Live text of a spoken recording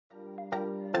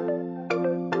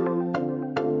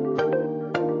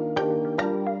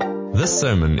This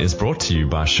sermon is brought to you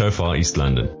by Shofar East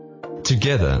London,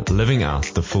 together living out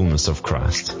the fullness of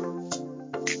Christ.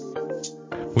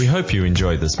 We hope you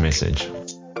enjoy this message.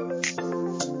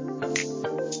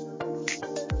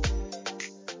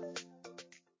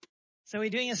 So we're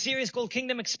doing a series called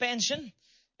Kingdom Expansion,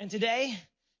 and today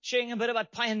sharing a bit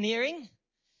about pioneering.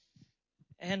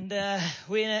 And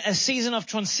we're in a season of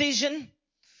transition.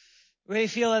 Really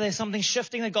feel that there's something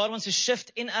shifting, that God wants to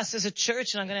shift in us as a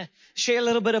church, and I'm going to share a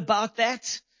little bit about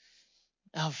that,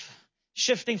 of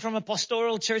shifting from a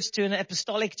pastoral church to an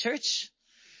apostolic church.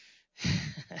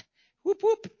 Whoop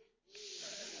whoop.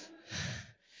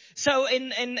 So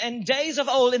in days of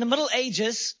old, in the Middle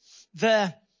Ages,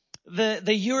 the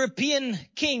European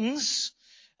kings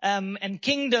and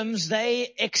kingdoms,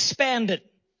 they expanded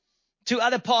to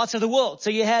other parts of the world.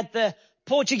 So you had the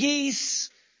Portuguese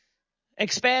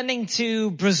expanding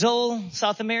to Brazil,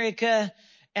 South America,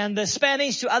 and the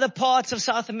Spanish to other parts of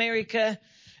South America.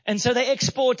 And so they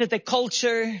exported their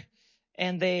culture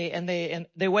and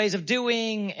their ways of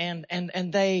doing,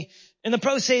 and they, in the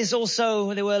process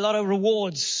also, there were a lot of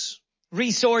rewards,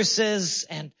 resources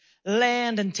and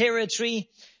land and territory.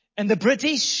 And the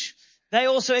British, they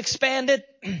also expanded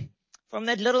from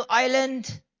that little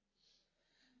island,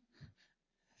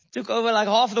 took over like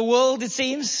half the world, it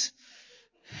seems.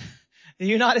 The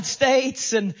United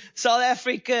States and South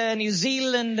Africa and New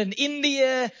Zealand and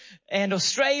India and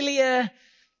Australia.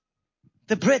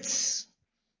 The Brits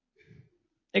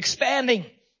expanding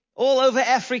all over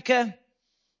Africa.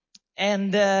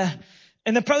 And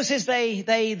in the process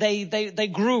they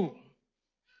grew.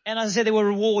 And as I said, there were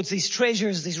rewards, these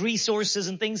treasures, these resources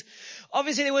and things.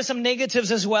 Obviously there were some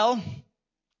negatives as well.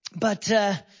 But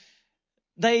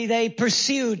they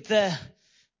pursued the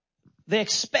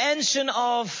expansion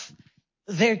of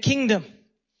their kingdom.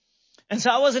 And so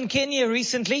I was in Kenya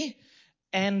recently,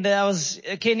 and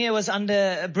Kenya was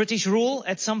under British rule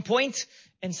at some point,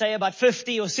 and say about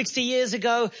 50 or 60 years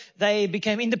ago, they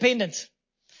became independent.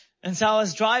 And so I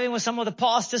was driving with some of the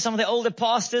pastors, some of the older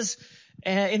pastors,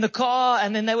 in the car,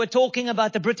 and then they were talking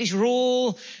about the British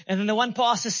rule, and then the one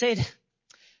pastor said,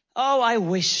 "Oh, I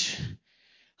wish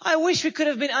we could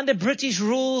have been under British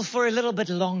rule for a little bit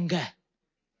longer,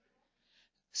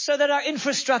 so that our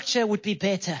infrastructure would be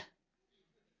better."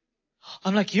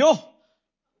 I'm like, yo,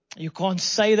 you can't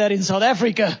say that in South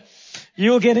Africa.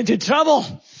 You'll get into trouble.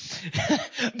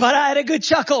 But I had a good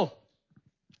chuckle,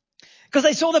 because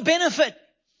they saw the benefit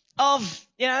of,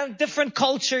 different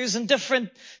cultures and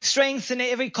different strengths in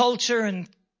every culture and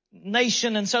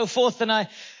nation and so forth. And I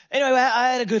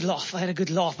had a good laugh. But I'm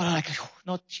like,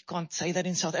 you can't say that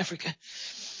in South Africa.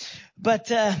 But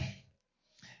there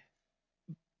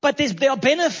are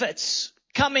benefits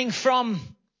coming from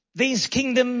these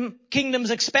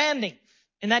kingdoms expanding.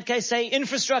 In that case, say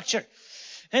infrastructure.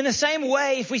 In the same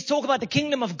way, if we talk about the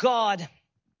kingdom of God,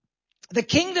 the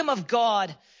kingdom of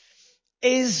God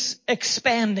is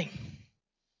expanding.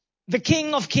 The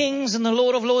King of Kings and the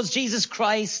Lord of Lords, Jesus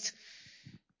Christ,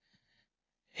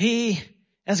 He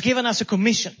has given us a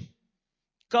commission.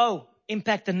 Go,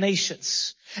 impact the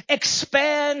nations.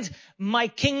 Expand my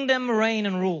kingdom, reign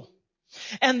and rule.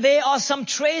 And there are some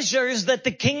treasures that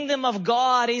the kingdom of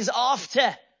God is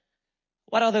after.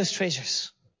 What are those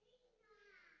treasures?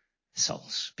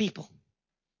 Souls, people.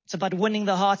 It's about winning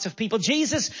the hearts of people.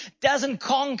 Jesus doesn't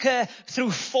conquer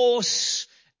through force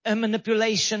and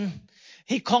manipulation.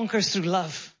 He conquers through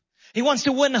love. He wants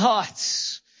to win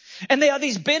hearts. And there are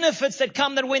these benefits that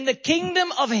come, that when the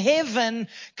kingdom of heaven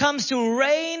comes to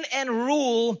reign and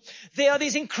rule, there are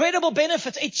these incredible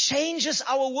benefits. It changes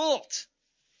our world.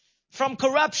 From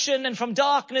corruption and from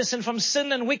darkness and from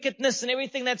sin and wickedness and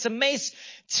everything that's a mess,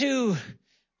 to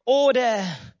order,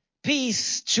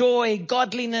 peace, joy,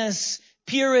 godliness,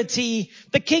 purity.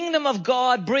 The kingdom of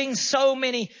God brings so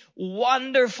many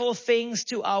wonderful things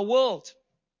to our world.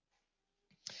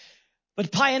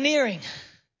 But pioneering,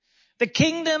 the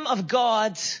kingdom of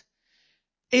God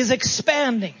is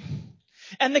expanding.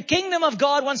 And the kingdom of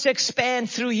God wants to expand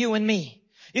through you and me.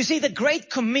 You see, the Great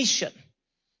Commission,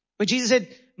 where Jesus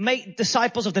said, "Make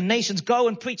disciples of the nations, go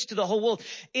and preach to the whole world."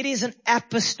 It is an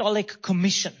apostolic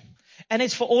commission. And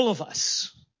it's for all of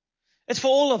us. It's for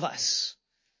all of us.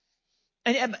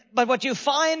 But what you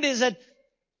find is that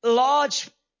large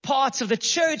parts of the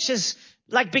church has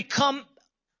become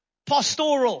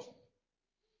pastoral.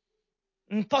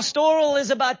 And pastoral is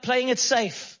about playing it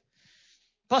safe.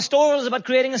 Pastoral is about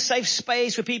creating a safe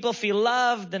space where people feel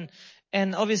loved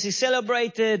and obviously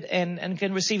celebrated and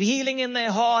can receive healing in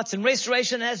their hearts and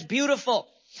restoration. That's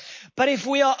beautiful. But if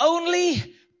we are only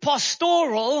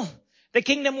pastoral, the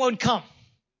kingdom won't come.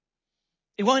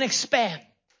 It won't expand.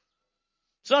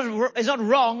 It's not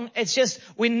wrong. It's just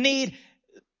we need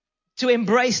to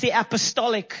embrace the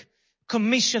apostolic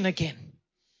commission again.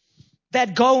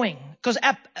 That going. Because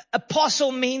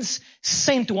apostle means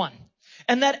sent one.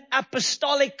 And that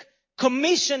apostolic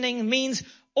commissioning means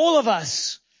all of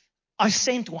us are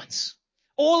sent ones.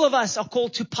 All of us are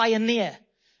called to pioneer.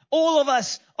 All of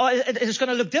us are, it's going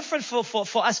to look different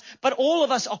for us, but all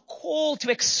of us are called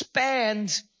to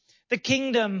expand the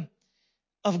kingdom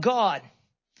of God.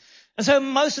 And so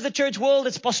most of the church world,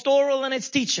 it's pastoral and it's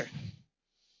teacher.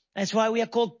 That's why we are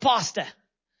called pastor.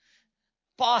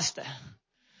 Pastor.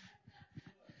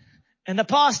 And the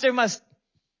pastor must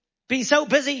be so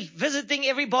busy visiting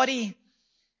everybody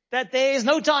that there is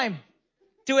no time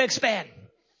to expand,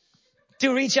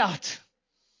 to reach out,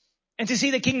 and to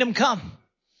see the kingdom come.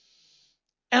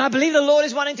 And I believe the Lord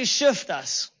is wanting to shift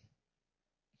us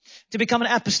to become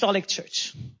an apostolic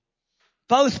church.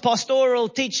 Both pastoral,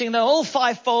 teaching, the whole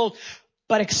fivefold,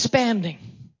 but expanding.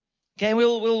 Okay,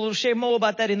 we'll share more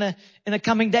about that in the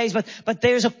coming days. But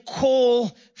there's a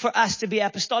call for us to be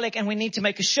apostolic, and we need to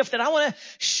make a shift. And I want to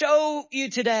show you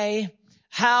today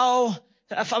I'm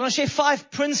going to share 5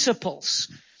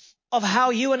 principles of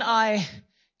how you and I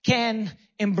can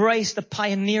embrace the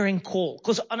pioneering call.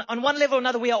 Because on one level or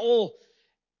another, we are all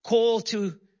called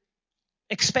to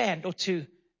expand or to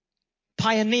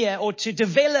pioneer or to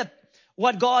develop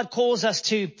what God calls us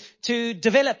to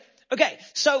develop. Okay,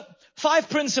 so 5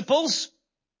 principles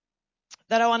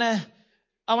that I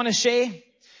want to share.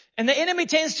 And the enemy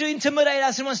tends to intimidate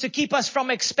us and wants to keep us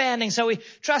from expanding. So we're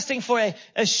trusting for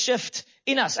a shift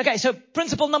in us. Okay, so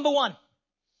principle number 1.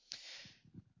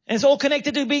 And it's all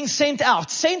connected to being sent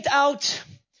out. Sent out,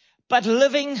 but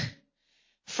living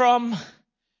from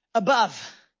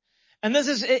above. And this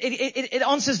is, it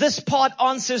answers, this part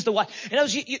answers the what. You know,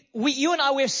 you and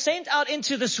I, we're sent out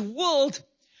into this world,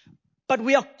 but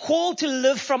we are called to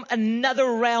live from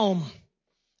another realm,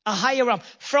 a higher realm,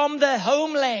 from the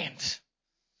homeland.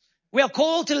 We are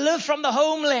called to live from the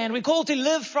homeland. We're called to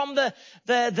live from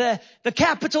the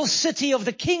capital city of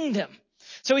the kingdom.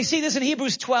 So we see this in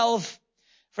Hebrews 12,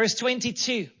 verse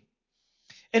 22.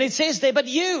 And it says there, but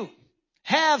you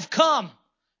have come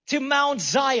to Mount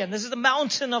Zion. This is the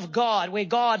mountain of God where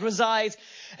God resides.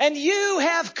 And you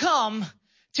have come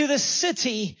to the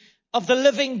city of the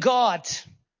living God.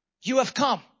 You have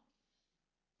come.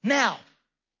 Now,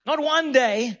 not one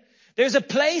day, there's a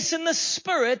place in the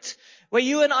Spirit where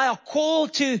you and I are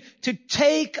called to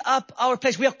take up our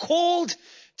place. We are called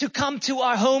to come to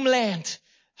our homeland.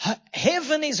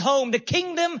 Heaven is home. The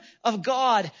kingdom of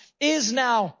God is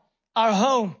now our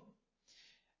home.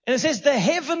 And it says the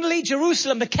heavenly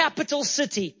Jerusalem, the capital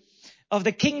city of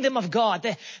the kingdom of God,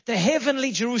 the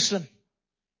heavenly Jerusalem.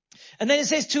 And then it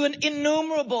says to an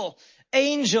innumerable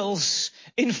angels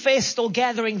in festal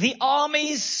gathering, the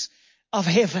armies of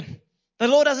heaven. The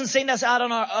Lord doesn't send us out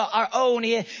on our own.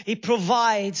 He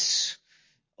provides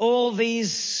all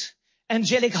these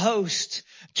angelic hosts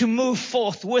to move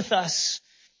forth with us.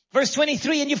 Verse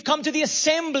 23, and you've come to the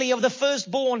assembly of the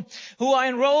firstborn who are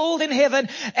enrolled in heaven,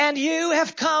 and you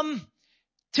have come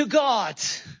to God,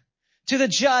 to the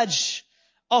judge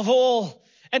of all,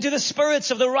 and to the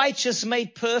spirits of the righteous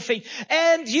made perfect.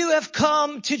 And you have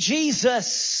come to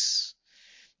Jesus,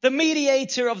 the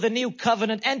mediator of the new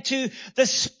covenant, and to the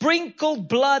sprinkled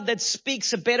blood that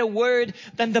speaks a better word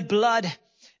than the blood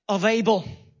of Abel.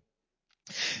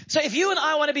 So if you and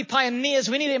I want to be pioneers,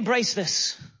 we need to embrace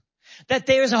this. That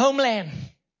there is a homeland.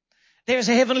 There is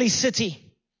a heavenly city.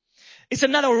 It's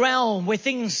another realm where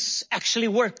things actually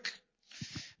work.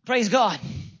 Praise God.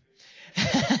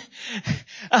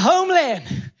 A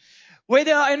homeland where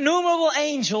there are innumerable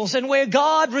angels and where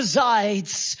God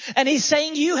resides. And He's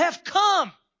saying, you have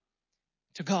come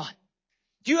to God.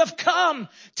 You have come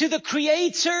to the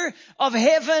creator of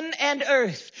heaven and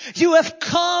earth. You have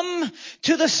come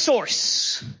to the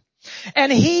source.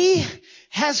 And He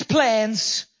has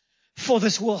plans for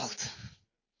this world.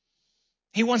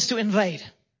 He wants to invade.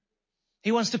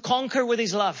 He wants to conquer with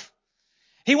His love.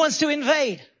 He wants to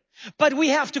invade. But we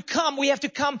have to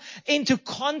come into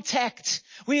contact.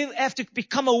 We have to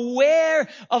become aware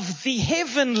of the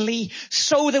heavenly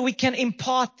so that we can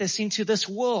impart this into this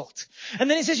world. And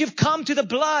then He says, you've come to the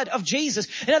blood of Jesus.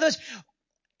 In other words,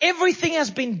 everything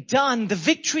has been done. The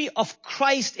victory of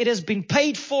Christ, it has been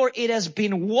paid for. It has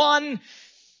been won.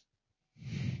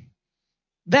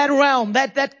 That realm,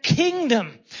 that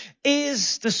kingdom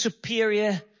is the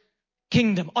superior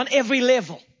kingdom on every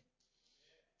level.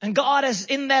 And God is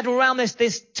in that realm.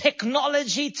 There's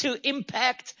technology to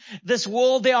impact this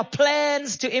world. There are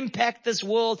plans to impact this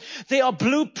world. There are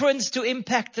blueprints to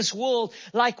impact this world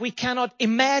like we cannot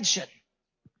imagine.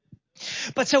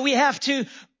 But so we have to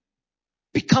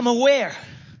become aware.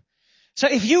 So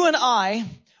if you and I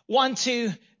want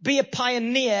to be a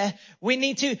pioneer, we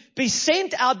need to be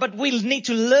sent out, but we need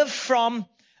to live from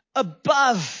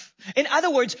above. In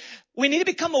other words, we need to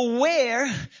become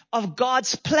aware of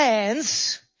God's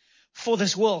plans for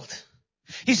this world.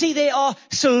 You see, there are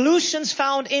solutions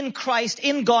found in Christ,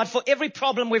 in God, for every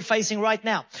problem we're facing right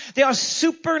now. There are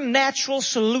supernatural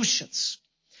solutions,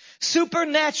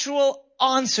 supernatural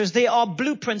answers. There are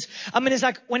blueprints. I mean, it's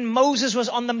like when Moses was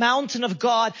on the mountain of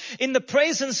God, in the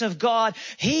presence of God,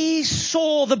 he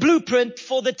saw the blueprint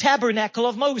for the tabernacle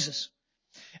of Moses.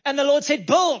 And the Lord said,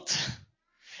 build.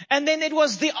 And then it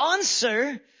was the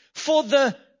answer for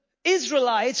the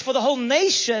Israelites, for the whole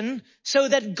nation, so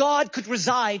that God could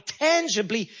reside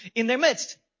tangibly in their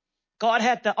midst. God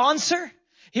had the answer.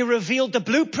 He revealed the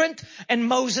blueprint, and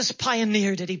Moses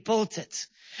pioneered it. He built it.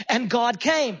 And God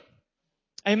came.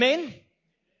 Amen.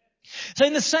 So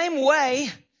in the same way,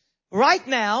 right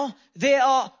now, there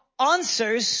are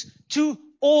answers to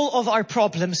all of our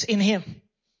problems in Him.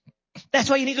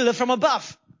 That's why you need to live from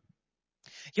above.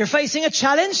 You're facing a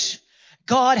challenge.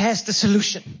 God has the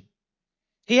solution.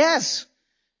 He has.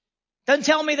 Don't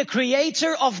tell me the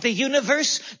creator of the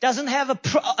universe doesn't have an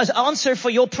answer for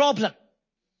your problem,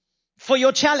 for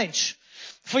your challenge,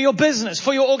 for your business,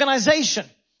 for your organization,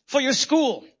 for your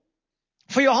school,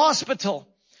 for your hospital,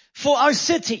 for our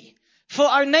city, for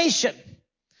our nation,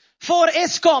 for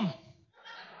Eskom.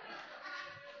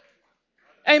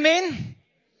 Amen.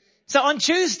 So on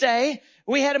Tuesday,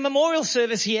 we had a memorial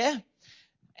service here.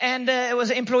 And it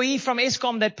was an employee from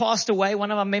Eskom that passed away,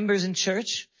 one of our members in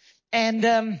church.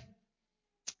 And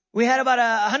we had about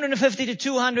 150 to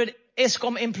 200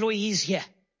 Eskom employees here.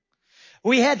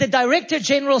 We had the Director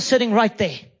General sitting right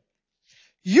there.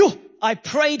 I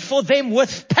prayed for them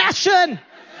with passion.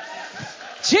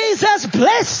 Jesus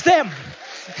bless them.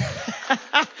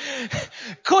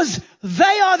 Because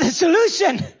they are the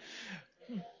solution.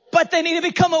 But they need to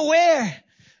become aware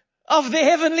of the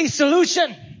heavenly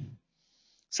solution.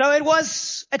 So it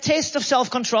was a test of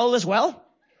self-control as well.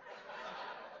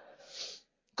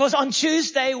 Because on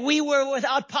Tuesday, we were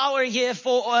without power here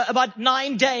for about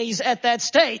 9 days at that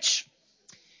stage.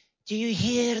 Do you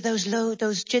hear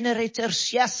those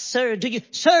generators? Yes, sir.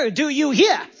 Do you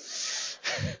hear?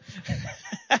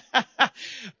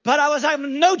 But I was like,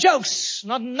 no jokes.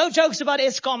 No jokes about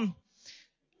Eskom.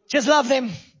 Just love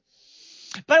them.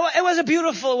 But it was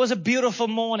a beautiful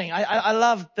morning. I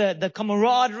loved the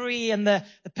camaraderie and the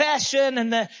passion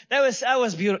and that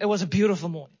was beautiful. It was a beautiful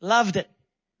morning. Loved it.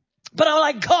 But I'm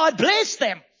like, God bless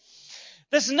them.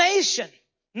 This nation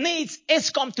needs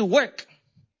Eskom to work.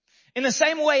 In the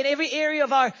same way, in every area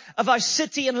of our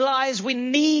city and lives, we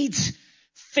need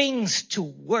things to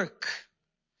work.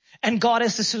 And God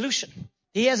has the solution.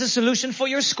 He has a solution for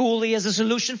your school. He has a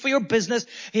solution for your business.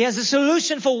 He has a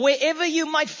solution for wherever you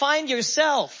might find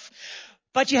yourself.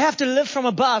 But you have to live from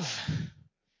above.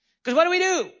 Because what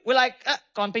do? We're like,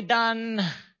 can't be done.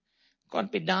 Can't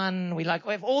be done. We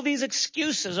have all these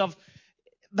excuses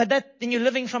but then you're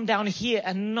living from down here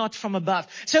and not from above.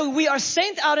 So we are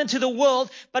sent out into the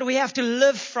world, but we have to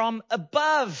live from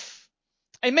above.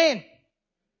 Amen.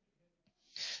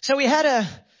 So we had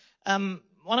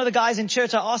one of the guys in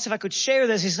church, I asked if I could share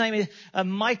this. His name is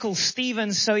Michael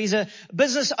Stevens. So he's a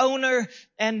business owner.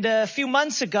 And a few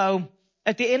months ago,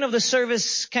 at the end of the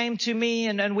service, came to me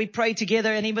and we prayed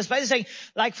together. And he was basically saying,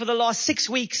 like for the last 6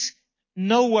 weeks,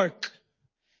 no work.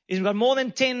 He's got more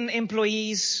than 10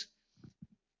 employees,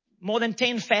 more than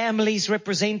 10 families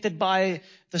represented by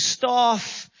the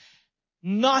staff.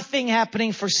 Nothing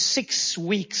happening for 6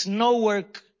 weeks. No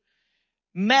work.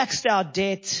 Maxed out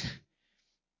debt.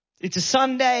 It's a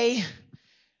Sunday.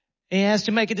 He has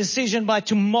to make a decision by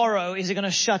tomorrow. Is he going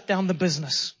to shut down the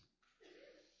business?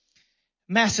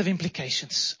 Massive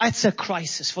implications. It's a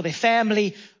crisis for their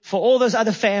family, for all those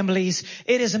other families.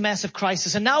 It is a massive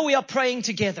crisis. And now we are praying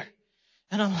together.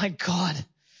 And I'm like, God,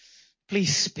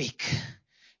 please speak.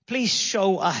 Please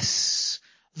show us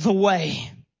the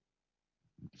way.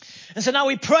 And so now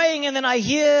we're praying, and then I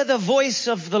hear the voice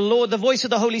of the Lord, the voice of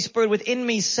the Holy Spirit within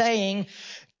me saying,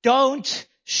 don't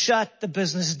shut the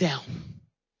business down.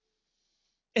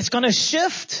 It's going to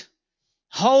shift.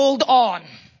 Hold on.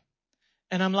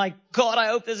 And I'm like, God, I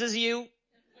hope this is you.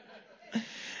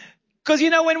 Because,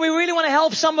 when we really want to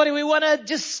help somebody, we want to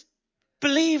just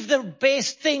believe the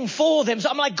best thing for them. So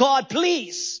I'm like, God,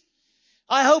 please.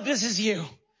 I hope this is you.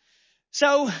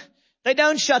 So they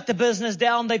don't shut the business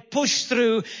down. They push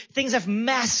through. Things have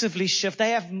massively shifted.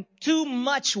 They have too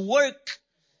much work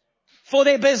for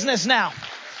their business now.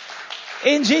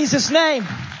 In Jesus' name.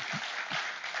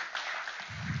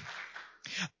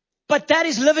 But that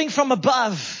is living from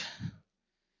above.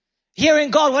 Hearing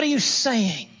God, what are you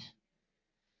saying?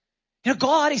 You know,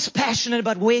 God is passionate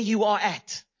about where you are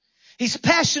at. He's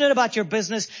passionate about your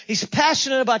business. He's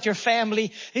passionate about your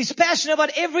family. He's passionate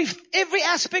about every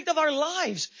aspect of our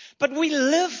lives. But we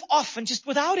live often just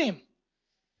without Him.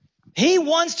 He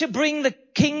wants to bring the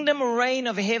kingdom reign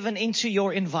of heaven into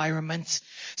your environment.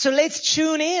 So let's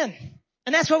tune in.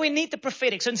 And that's why we need the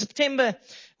prophetic. So in September,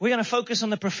 we're going to focus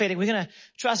on the prophetic. We're going to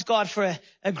trust God for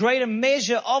a greater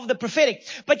measure of the prophetic.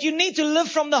 But you need to live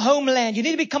from the homeland. You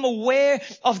need to become aware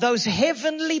of those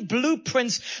heavenly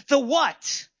blueprints. The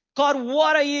what? God,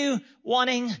 what are you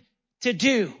wanting to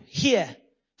do here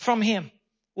from Him?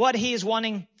 What He is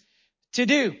wanting to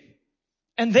do.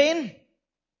 And then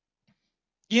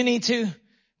you need to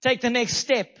take the next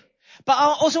step. But I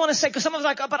also want to say, because some of us are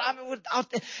like, oh, but I'm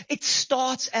out there. It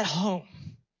starts at home.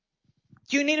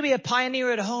 You need to be a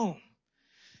pioneer at home.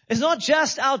 It's not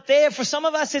just out there. For some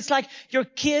of us, it's like your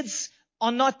kids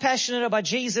are not passionate about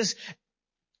Jesus.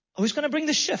 Who's going to bring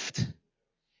the shift?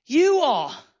 You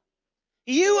are.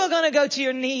 You are going to go to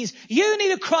your knees. You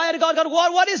need to cry out to God, God,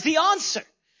 what is the answer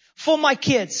for my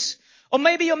kids? Or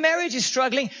maybe your marriage is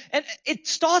struggling, and it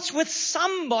starts with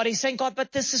somebody saying, God,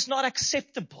 but this is not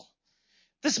acceptable.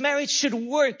 This marriage should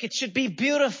work. It should be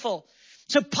beautiful.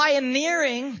 So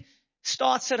pioneering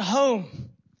starts at home.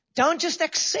 Don't just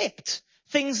accept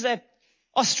things that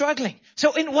are struggling.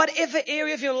 So in whatever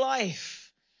area of your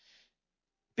life,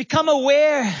 become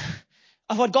aware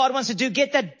of what God wants to do.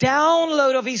 Get that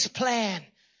download of His plan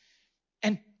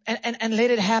and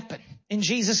let it happen in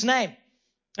Jesus' name.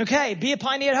 Okay, be a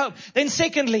pioneer at home. Then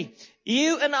secondly,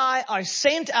 you and I are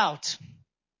sent out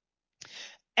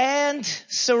and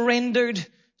surrendered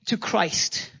to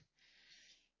Christ.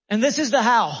 And this is the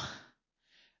how.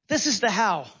 This is the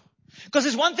how. Because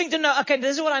it's one thing to know, okay,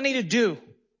 this is what I need to do.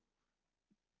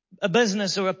 A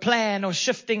business or a plan or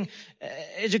shifting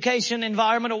education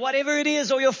environment or whatever it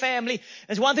is, or your family.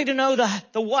 It's one thing to know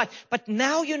the what, but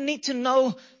now you need to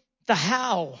know the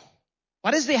how.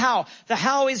 What is the how? The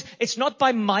how is, it's not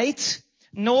by might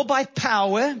nor by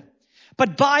power,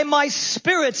 but by my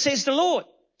Spirit, says the Lord.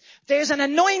 There's an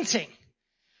anointing.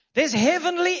 There's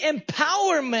heavenly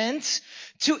empowerment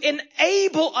to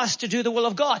enable us to do the will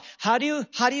of God. How do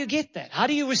you get that? How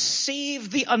do you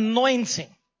receive the anointing?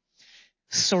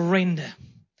 Surrender.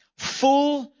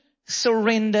 Full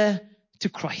surrender to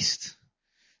Christ.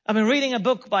 I've been reading a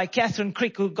book by Catherine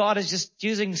Crick, who God is just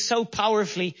using so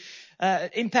powerfully,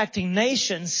 impacting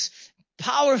nations.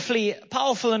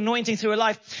 Powerful anointing through her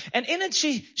life. And in it,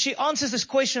 she answers this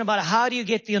question about how do you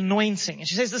get the anointing? And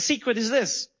she says the secret is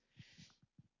this.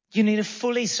 You need to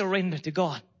fully surrender to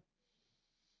God.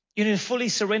 You need to fully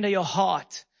surrender your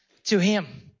heart to Him.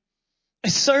 A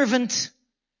servant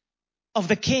of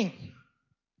the King.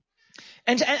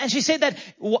 And she said that,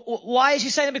 why is she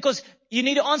saying that? Because you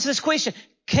need to answer this question.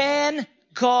 Can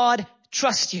God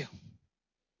trust you?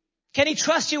 Can He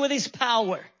trust you with His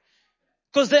power?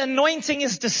 Because the anointing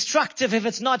is destructive if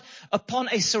it's not upon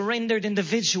a surrendered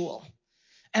individual.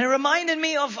 And it reminded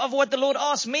me of what the Lord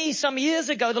asked me some years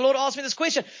ago. The Lord asked me this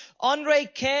question. Andre,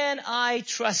 can I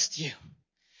trust you?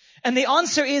 And the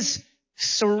answer is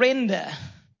surrender.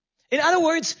 In other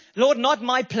words, Lord, not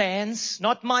my plans,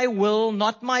 not my will,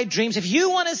 not my dreams. If you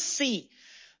want to see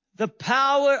the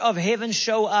power of heaven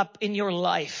show up in your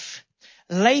life,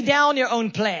 lay down your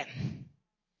own plan.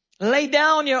 Lay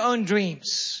down your own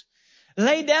dreams.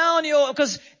 Lay down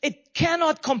because it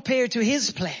cannot compare to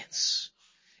His plans.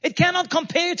 It cannot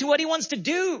compare to what He wants to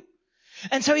do.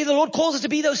 And so the Lord calls us to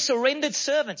be those surrendered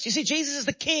servants. You see, Jesus is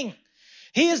the King.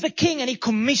 He is the King and He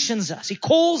commissions us. He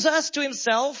calls us to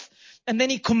Himself and then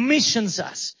He commissions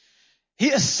us.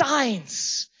 He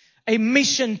assigns a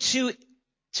mission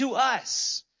to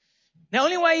us. The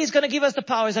only way He's going to give us the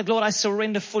power is like, Lord, I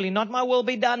surrender fully. Not my will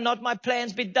be done, not my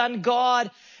plans be done.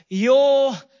 God,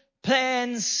 your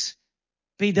plans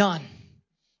be done.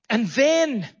 And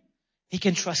then He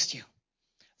can trust you.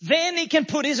 Then He can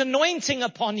put His anointing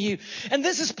upon you. And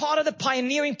this is part of the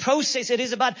pioneering process. It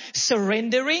is about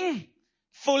surrendering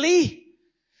fully.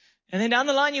 And then down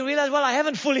the line you realize, well, I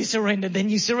haven't fully surrendered. Then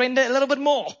you surrender a little bit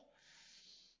more.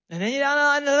 And then you're down the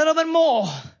line a little bit more.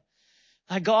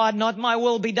 Like, God, not my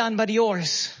will be done, but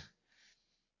yours.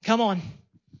 Come on.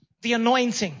 The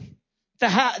anointing. The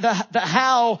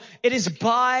how. It is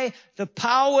by the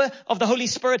power of the Holy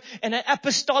Spirit. And an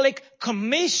apostolic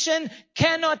commission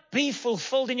cannot be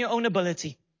fulfilled in your own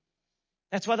ability.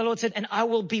 That's why the Lord said, and I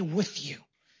will be with you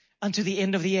unto the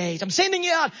end of the age. I'm sending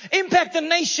you out. Impact the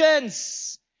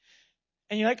nations.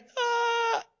 And you're like,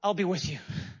 I'll be with you.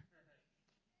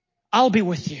 I'll be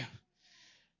with you.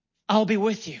 I'll be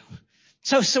with you.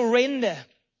 So surrender.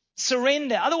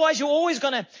 Surrender. Otherwise, you're always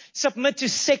going to submit to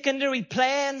secondary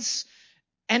plans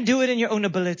and do it in your own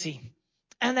ability.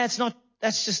 And that's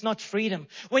just not freedom.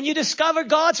 When you discover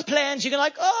God's plans, you're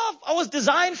going to I was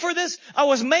designed for this. I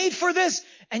was made for this.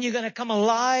 And you're going to come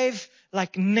alive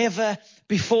like never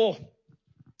before.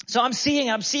 So I'm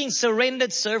seeing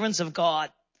surrendered servants of God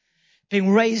being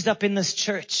raised up in this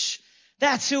church.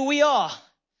 That's who we are.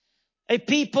 A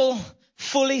people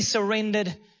fully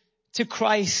surrendered to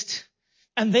Christ.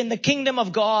 And then the kingdom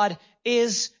of God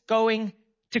is going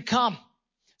to come.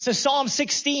 So Psalm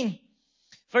 16,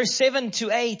 verse 7 to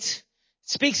 8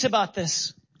 speaks about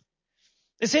this.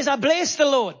 It says, I bless the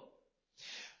Lord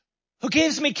who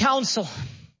gives me counsel.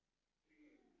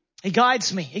 He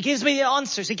guides me. He gives me the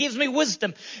answers. He gives me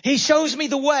wisdom. He shows me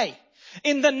the way.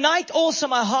 In the night also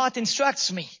my heart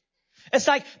instructs me. It's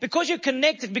like, because you're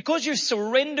connected, because you're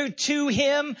surrendered to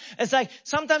Him, it's like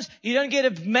sometimes you don't get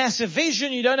a massive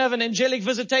vision, you don't have an angelic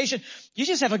visitation, you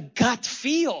just have a gut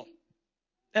feel.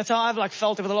 That's how I've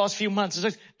felt over the last few months. It's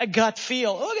like a gut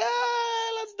feel. Okay,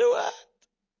 let's do it.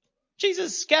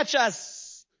 Jesus, catch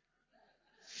us.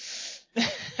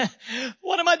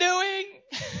 What am I doing?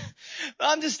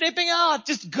 I'm just stepping out.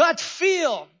 Just gut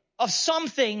feel of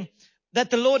something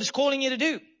that the Lord is calling you to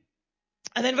do.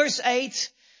 And then verse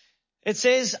 8, it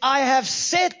says, I have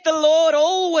set the Lord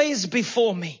always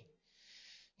before me,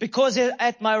 because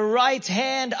at my right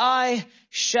hand I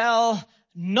shall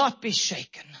not be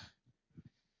shaken.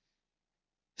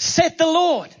 Set the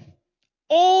Lord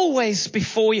always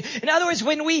before you. In other words,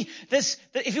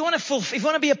 if you want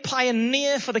to be a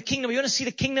pioneer for the kingdom, you want to see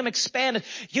the kingdom expanded,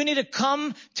 you need to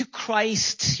come to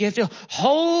Christ. You have to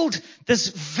hold this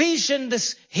vision,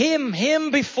 this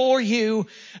Him before you,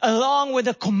 along with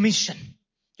a commission.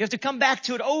 You have to come back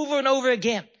to it over and over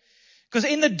again. Because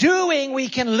in the doing, we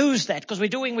can lose that. Because we're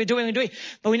doing.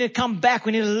 But we need to come back.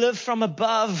 We need to live from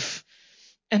above.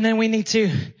 And then we need to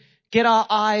get our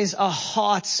eyes, our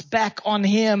hearts back on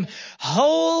Him.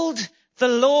 Hold the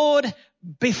Lord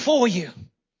before you.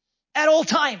 At all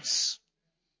times.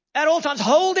 At all times.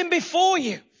 Hold Him before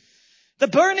you. The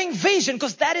burning vision,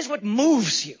 because that is what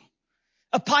moves you.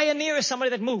 A pioneer is somebody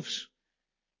that moves.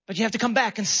 But you have to come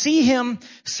back and see Him,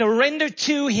 surrender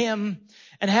to Him,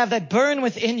 and have that burn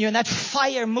within you. And that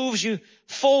fire moves you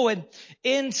forward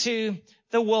into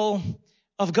the will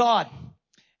of God.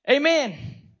 Amen.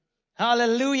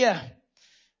 Hallelujah.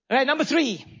 All right, number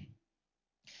 3.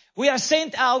 We are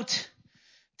sent out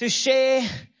to share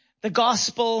the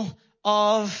gospel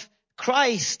of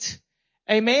Christ.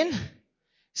 Amen.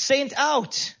 Sent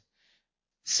out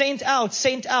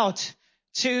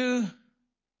to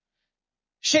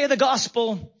share the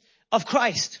gospel of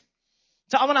Christ.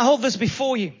 So I want to hold this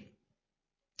before you.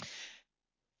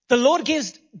 The Lord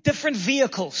gives different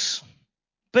vehicles.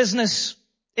 Business,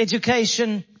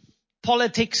 education,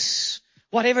 politics,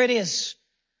 whatever it is.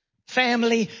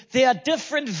 Family. There are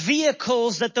different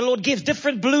vehicles that the Lord gives.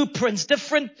 Different blueprints,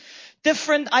 different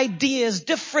ideas,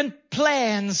 different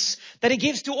plans that He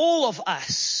gives to all of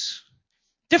us.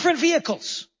 Different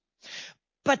vehicles.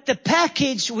 But the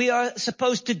package we are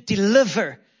supposed to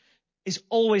deliver is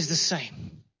always the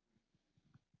same.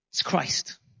 It's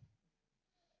Christ.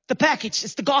 The package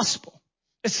is the gospel.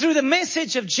 It's through the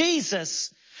message of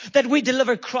Jesus that we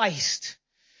deliver Christ.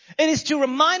 It is to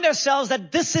remind ourselves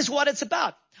that this is what it's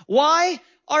about. Why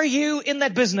are you in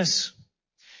that business?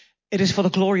 It is for the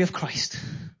glory of Christ.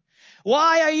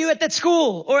 Why are you at that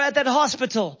school or at that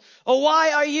hospital? Or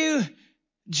why are you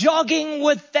jogging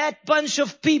with that bunch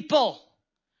of people?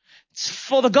 It's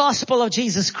for the gospel of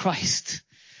Jesus Christ.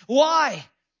 Why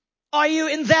are you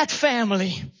in that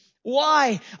family?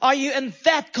 Why are you in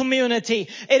that community?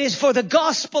 It is for the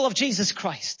gospel of Jesus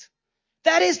Christ.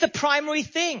 That is the primary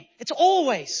thing. It's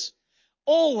always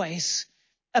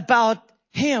about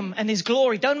Him and His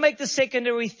glory. Don't make the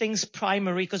secondary things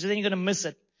primary, because then you're going to miss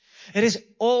it. It is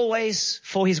always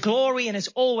for His glory, and it's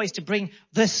always to bring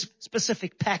this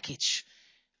specific package.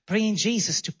 Bringing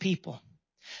Jesus to people.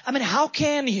 I mean, how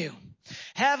can you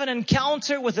have an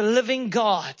encounter with the living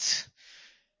God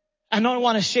and not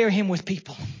want to share Him with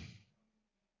people?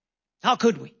 How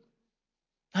could we?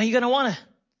 Are you going to want to?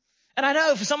 And I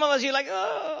know for some of us, you're like,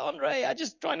 oh, Andre, I'm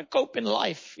just trying to cope in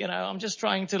life. I'm just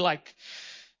trying to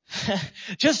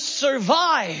just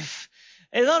survive.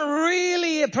 It's not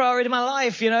really a priority in my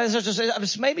life. It's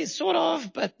just, maybe it's sort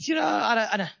of, but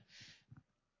I don't.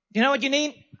 You know what you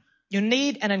need? You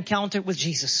need an encounter with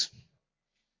Jesus.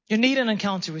 You need an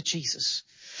encounter with Jesus.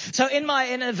 So in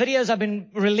the videos I've been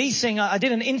releasing, I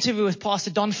did an interview with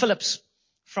Pastor Don Phillips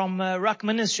from Ruck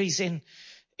Ministries in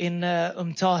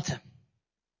Umtata.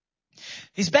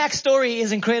 His backstory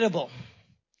is incredible.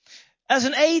 As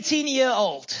an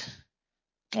 18-year-old,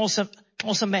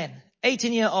 awesome man,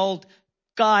 18-year-old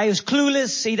guy who's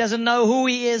clueless. He doesn't know who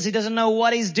he is. He doesn't know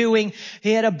what he's doing.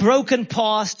 He had a broken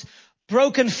past,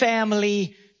 broken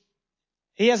family.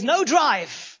 He has no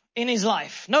drive in his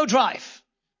life, no drive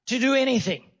to do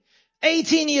anything.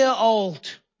 18-year-old.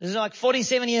 This is like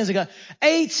 47 years ago.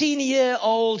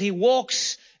 18-year-old. He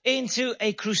walks into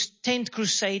a tent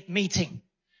crusade meeting.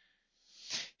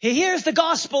 He hears the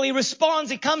gospel. He responds.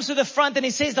 He comes to the front and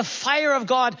he says the fire of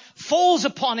God falls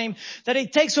upon him, that he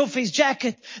takes off his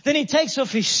jacket. Then he takes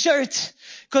off his shirt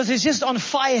because he's just on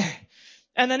fire.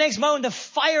 And the next moment, the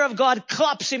fire of God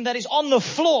claps him that he's on the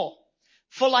floor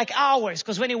for like hours.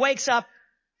 Because when he wakes up,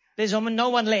 there's no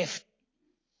one left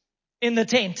in the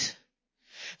tent.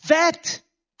 That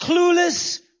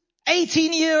clueless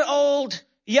 18-year-old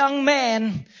young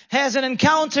man has an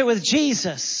encounter with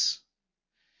Jesus.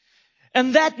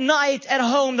 And that night at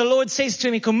home, the Lord says to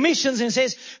him, he commissions him and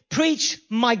says, preach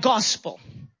my gospel.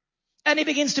 And he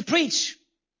begins to preach.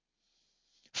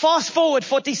 Fast forward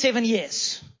 47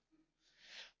 years.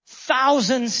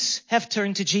 Thousands have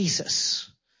turned to Jesus.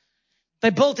 They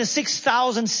built a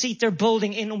 6,000-seater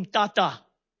building in Umtata.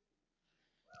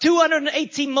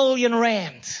 280 million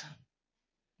rand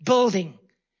building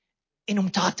in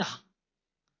Umtata.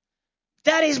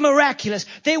 That is miraculous.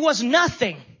 There was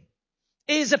nothing.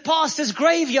 It is a pastor's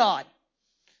graveyard.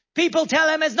 People tell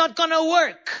him it's not going to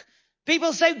work.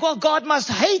 People say, well, God must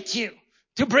hate you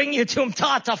to bring you to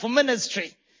Umtata for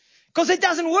ministry. Because it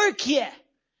doesn't work here.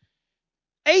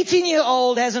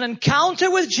 18-year-old has an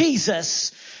encounter with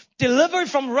Jesus, delivered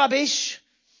from rubbish,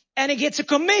 and he gets a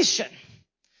commission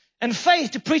and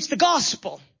faith to preach the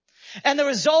gospel. And the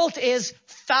result is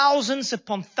thousands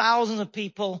upon thousands of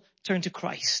people turn to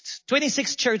Christ.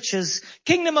 26 churches.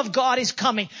 Kingdom of God is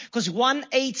coming because one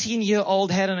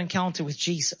 18-year-old had an encounter with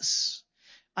Jesus.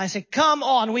 I said, come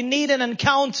on, we need an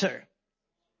encounter.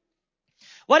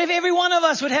 What if every one of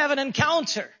us would have an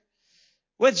encounter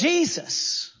with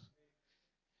Jesus?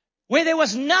 Where there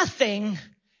was nothing,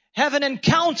 have an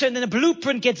encounter, and then the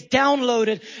blueprint gets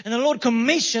downloaded and the Lord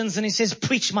commissions and he says,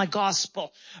 preach my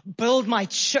gospel, build my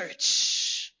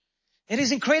church. It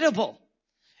is incredible.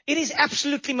 It is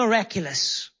absolutely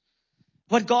miraculous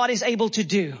what God is able to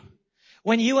do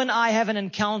when you and I have an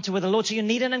encounter with the Lord. So you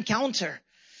need an encounter.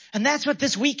 And that's what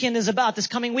this weekend is about, this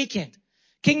coming weekend.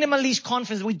 Kingdom Unleashed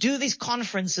Conference. We do these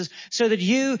conferences so that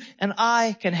you and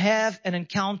I can have an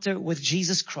encounter with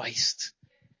Jesus Christ.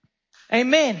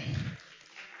 Amen.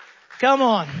 Come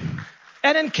on.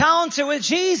 An encounter with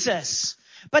Jesus.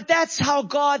 But that's how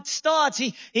God starts.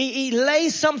 He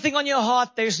lays something on your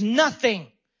heart. There's nothing.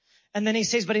 And then he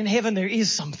says, but in heaven there is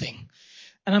something.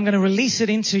 And I'm going to release it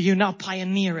into you. Now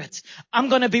pioneer it. I'm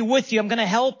going to be with you. I'm going to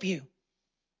help you.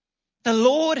 The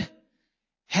Lord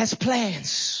has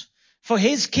plans for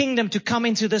his kingdom to come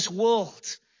into this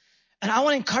world. And I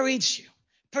want to encourage you.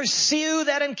 Pursue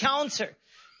that encounter.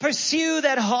 Pursue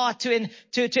that heart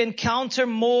to encounter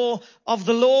more of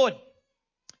the Lord.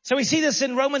 So we see this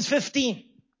in Romans 15.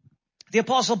 The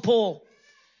Apostle Paul,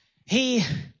 he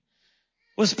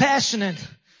was passionate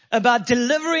about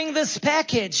delivering this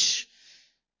package.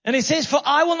 And he says, for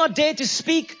I will not dare to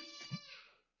speak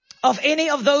of any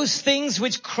of those things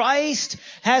which Christ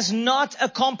has not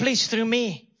accomplished through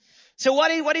me. So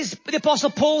what is the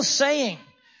Apostle Paul saying?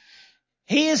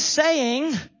 He is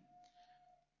saying,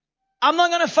 I'm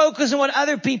not going to focus on what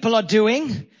other people are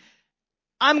doing.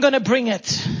 I'm going to bring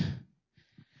it.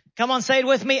 Come on, say it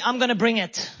with me. I'm going to bring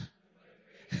it.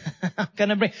 I'm going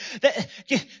to bring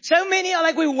so many are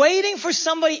like, we're waiting for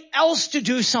somebody else to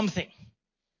do something.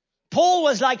 Paul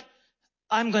was like,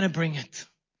 I'm going to bring it.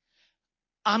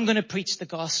 I'm going to preach the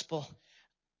gospel.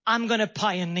 I'm going to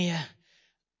pioneer.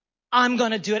 I'm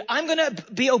going to do it. I'm going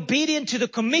to be obedient to the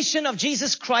commission of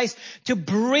Jesus Christ to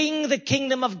bring the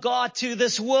kingdom of God to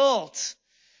this world.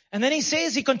 And then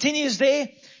he continues there,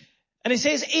 and he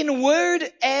says, in word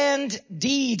and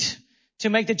deed, to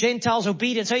make the Gentiles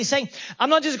obedient. So he's saying, I'm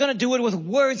not just going to do it with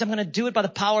words. I'm going to do it by the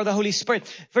power of the Holy Spirit.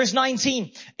 Verse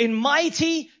 19, in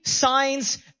mighty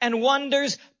signs and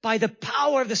wonders by the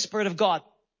power of the Spirit of God.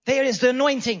 There is the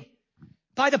anointing.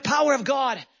 By the power of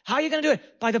God. How are you going to do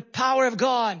it? By the power of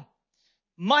God.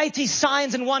 Mighty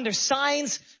signs and wonders.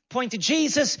 Signs point to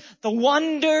Jesus. The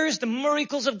wonders, the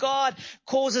miracles of God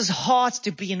causes hearts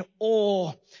to be in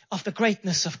awe of the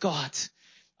greatness of God.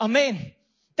 Amen.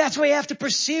 That's what we have to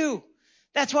pursue.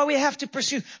 That's why we have to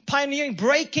pursue pioneering,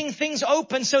 breaking things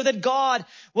open so that God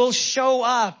will show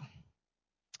up.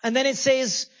 And then it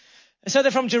says, so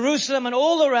that from Jerusalem and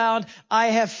all around, I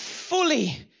have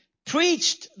fully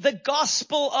preached the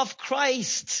gospel of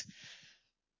Christ.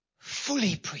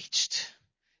 Fully preached.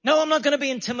 No, I'm not going to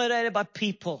be intimidated by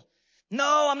people.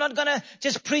 No, I'm not going to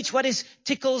just preach what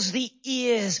tickles the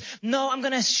ears. No, I'm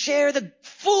going to share the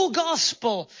full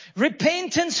gospel.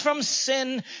 Repentance from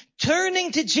sin,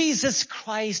 turning to Jesus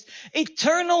Christ,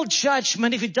 eternal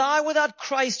judgment. If you die without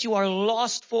Christ, you are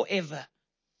lost forever.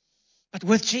 But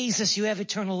with Jesus, you have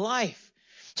eternal life.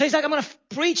 So he's like, I'm going to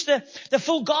preach the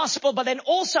full gospel, but then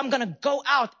also I'm going to go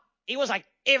out. He was like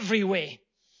everywhere.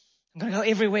 I'm going to go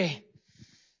everywhere.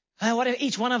 What if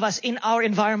each one of us in our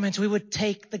environment, we would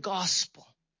take the gospel,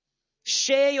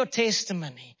 share your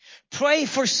testimony, pray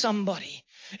for somebody,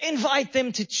 invite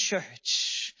them to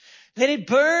church. Let it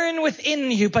burn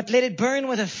within you, but let it burn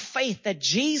with a faith that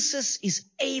Jesus is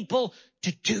able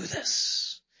to do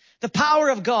this. The power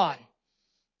of God.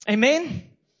 Amen.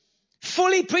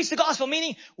 Fully preach the gospel,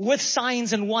 meaning with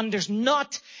signs and wonders,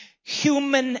 not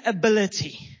human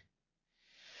ability.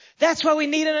 That's why we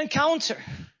need an encounter.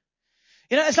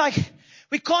 It's like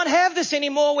we can't have this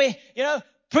anymore where,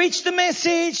 preach the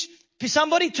message,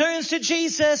 somebody turns to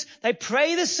Jesus, they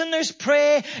pray the sinner's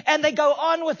prayer, and they go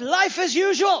on with life as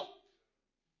usual.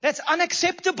 That's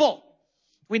unacceptable.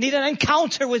 We need an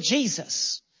encounter with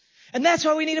Jesus. And that's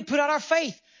why we need to put out our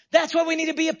faith. That's why we need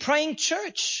to be a praying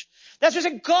church. That's why we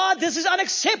say, God, this is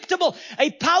unacceptable.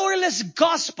 A powerless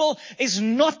gospel is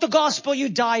not the gospel you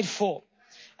died for.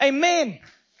 Amen.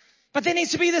 But there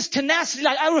needs to be this tenacity,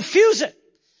 like, I refuse it.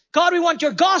 God, we want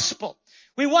your gospel.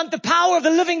 We want the power of the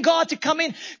living God to come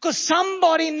in because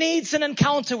somebody needs an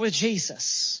encounter with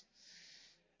Jesus.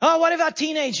 Oh, what if our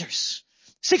teenagers,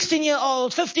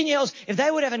 16-year-olds, 15-year-olds, if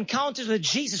they would have encounters with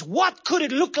Jesus, what could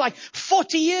it look like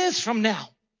 40 years from now?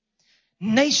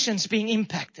 Nations being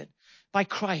impacted by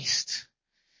Christ.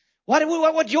 What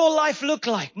would your life look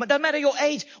like? No matter your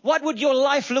age, what would your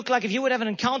life look like if you would have an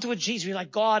encounter with Jesus? You're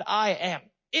like, God, I am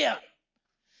here.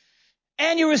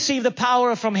 And you receive the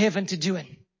power from heaven to do it.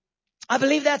 I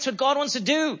believe that's what God wants to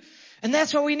do. And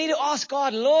that's why we need to ask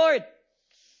God, Lord,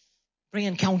 bring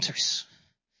encounters.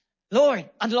 Lord,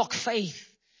 unlock faith.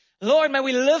 Lord, may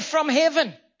we live from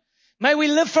heaven. May we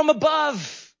live from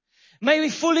above. May we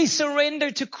fully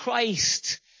surrender to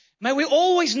Christ. May we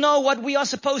always know what we are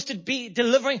supposed to be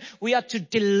delivering. We are to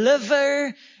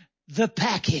deliver the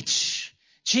package.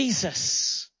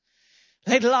 Jesus.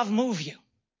 Let love move you.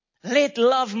 Let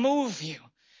love move you.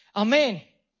 Amen.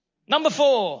 Number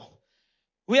 4.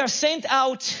 We are sent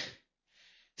out,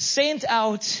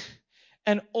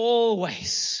 and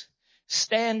always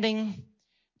standing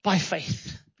by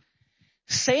faith.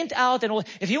 Sent out and always.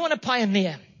 If you want to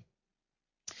pioneer,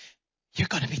 you're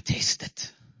going to be tested.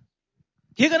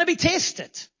 You're going to be tested.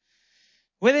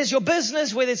 Whether it's your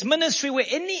business, whether it's ministry, where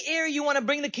any area you want to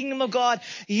bring the kingdom of God,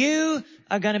 you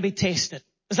are going to be tested.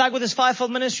 It's like with this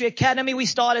Fivefold Ministry Academy we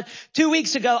started 2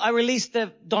 weeks ago. I released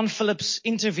the Don Phillips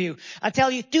interview. I tell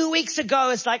you, 2 weeks ago,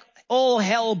 it's like all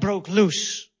hell broke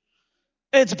loose.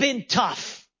 It's been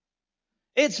tough.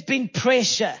 It's been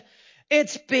pressure.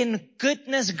 It's been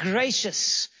goodness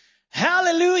gracious.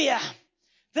 Hallelujah.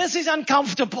 This is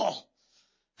uncomfortable.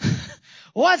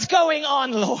 What's going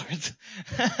on, Lord?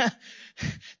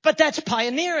 But that's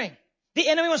pioneering. The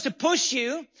enemy wants to push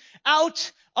you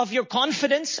out of your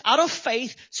confidence, out of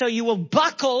faith, so you will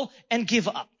buckle and give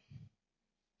up.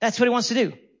 That's what he wants to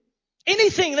do.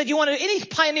 Anything that you want to, any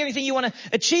pioneering thing you want to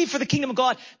achieve for the kingdom of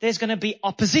God, there's going to be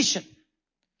opposition.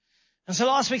 And so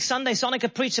last week, Sunday,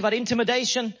 Sonica preached about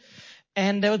intimidation.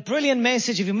 And there was a brilliant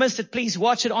message. If you missed it, please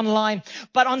watch it online.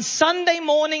 But on Sunday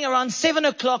morning around 7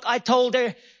 o'clock, I told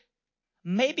her,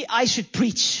 maybe I should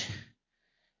preach.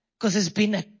 Because it's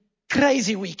been a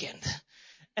crazy weekend.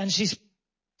 And she's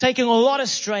taking a lot of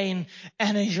strain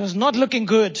and it was not looking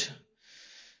good.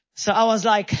 So I was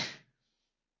like,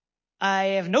 I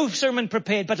have no sermon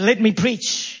prepared, but let me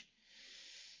preach.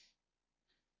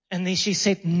 And then she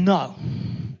said, no,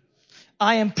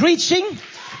 I am preaching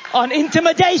on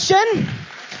intimidation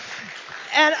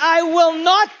and I will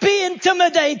not be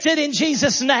intimidated in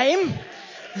Jesus' name.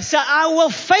 So I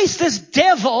will face this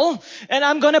devil and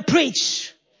I'm going to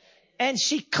preach. And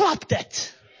she clapped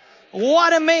it.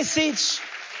 What a message.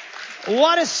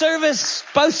 What a service.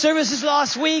 Both services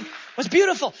last week was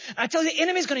beautiful. I tell you, the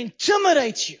enemy is going to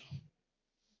intimidate you.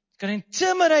 It's going to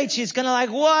intimidate you. It's going to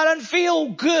like, well, I don't feel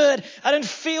good. I don't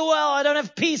feel well. I don't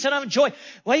have peace. I don't have joy.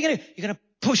 What are you going to do? You're going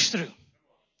to push through.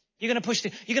 You're going to push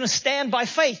through. You're going to stand by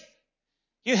faith.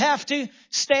 You have to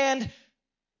stand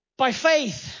by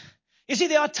faith. You see,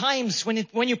 there are times when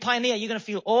you pioneer, you're going to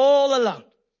feel all alone.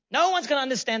 No one's going to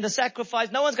understand the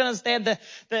sacrifice. No one's going to understand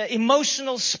the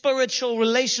emotional, spiritual,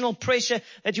 relational pressure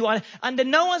that you are under.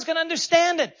 No one's going to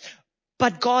understand it.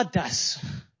 but God does.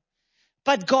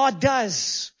 But God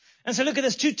does. And so look at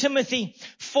this, 2 Timothy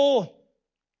 4,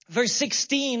 verse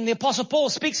 16. The Apostle Paul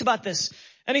speaks about this.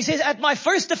 And he says, at my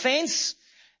first offense,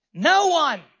 no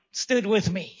one stood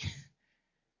with me.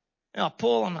 Oh,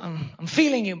 Paul, I'm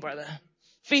feeling you, brother.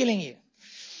 Feeling you.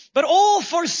 But all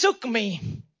forsook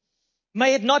me.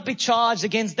 May it not be charged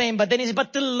against them. But then he said,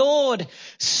 but the Lord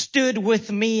stood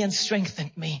with me and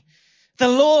strengthened me. The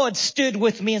Lord stood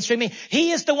with me and strengthened me. He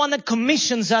is the one that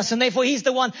commissions us, and therefore He's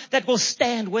the one that will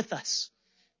stand with us.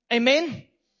 Amen?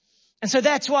 And so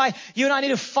that's why you and I need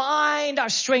to find our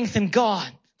strength in God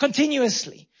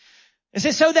continuously. It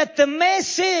says, so that the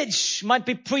message might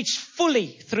be preached fully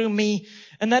through me,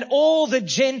 and that all the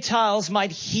Gentiles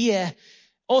might hear.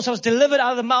 Also I was delivered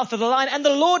out of the mouth of the lion, and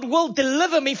the Lord will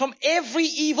deliver me from every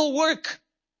evil work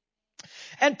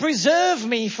and preserve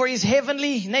me for His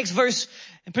heavenly, next verse,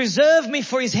 and preserve me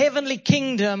for His heavenly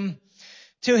kingdom.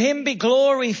 To Him be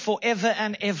glory forever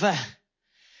and ever.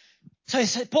 So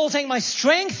Paul's saying, my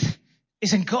strength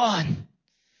is in God.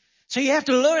 So you have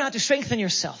to learn how to strengthen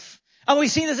yourself. And we've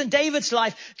seen this in David's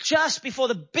life, just before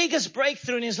the biggest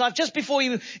breakthrough in his life, just before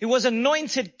he was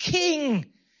anointed king.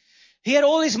 He had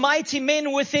all his mighty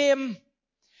men with him,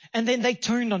 and then they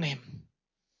turned on him.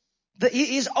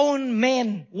 His own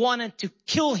men wanted to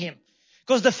kill him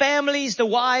because the families, the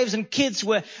wives and kids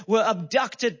were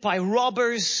abducted by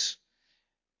robbers.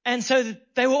 And so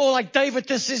they were all like, David,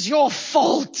 this is your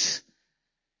fault.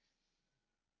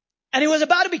 And he was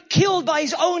about to be killed by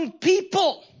his own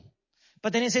people.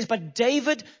 But then it says, but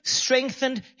David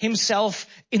strengthened himself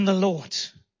in the Lord.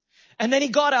 And then he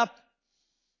got up,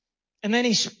 and then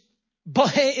he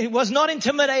was not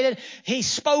intimidated. He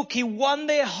spoke. He won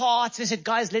their hearts. He said,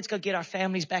 guys, let's go get our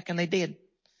families back. And they did.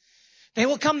 There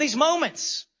will come these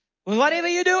moments with whatever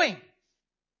you're doing,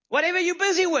 whatever you're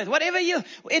busy with, whatever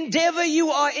endeavor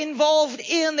you are involved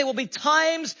in. There will be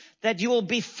times that you will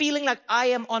be feeling like I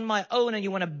am on my own, and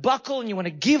you want to buckle and you want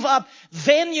to give up.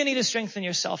 Then you need to strengthen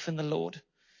yourself in the Lord.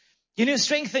 You need to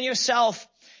strengthen yourself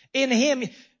in Him.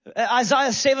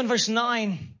 Isaiah 7 verse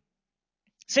 9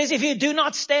 says, if you do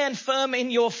not stand firm in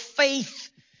your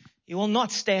faith, you will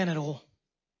not stand at all.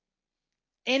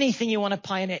 Anything you want to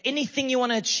pioneer, anything you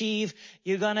want to achieve,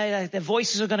 the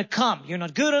voices are going to come. You're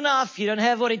not good enough. You don't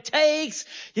have what it takes.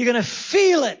 You're going to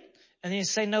feel it. And then you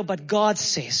say, no, but God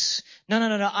says,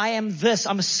 no, I am this.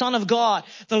 I'm a son of God.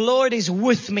 The Lord is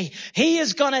with me. He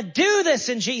is going to do this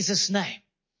in Jesus' name.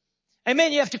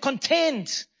 Amen. You have to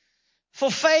contend for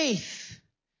faith.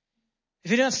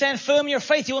 If you don't stand firm in your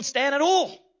faith, you won't stand at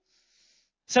all.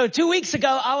 So 2 weeks ago,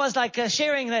 I was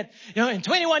sharing that, in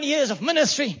 21 years of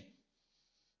ministry,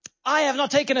 I have not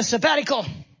taken a sabbatical.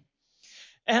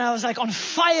 And I was on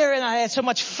fire, and I had so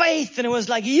much faith, and it was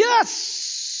like,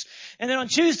 yes! And then on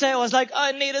Tuesday, I was like,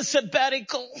 I need a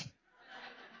sabbatical.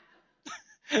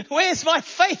 Where's my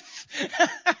faith?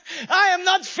 I am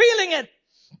not feeling it.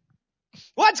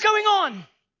 What's going on?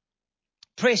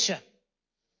 Pressure.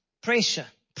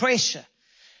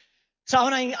 So I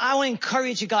want to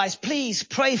encourage you guys, please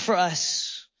pray for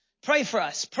us. Pray for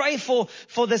us. Pray for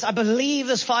this. I believe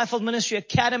this Fivefold Ministry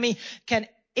Academy can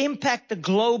impact the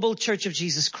global church of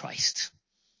Jesus Christ.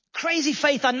 Crazy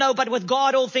faith, I know, but with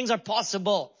God, all things are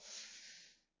possible.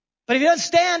 But if you don't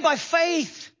stand by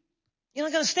faith, you're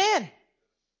not going to stand.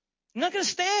 You're not going to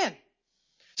stand.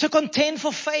 So contend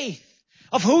for faith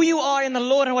of who you are in the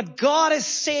Lord and what God has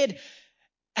said,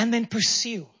 and then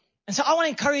pursue. And so I want to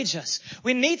encourage us.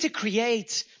 We need to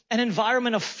create an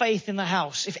environment of faith in the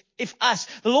house. If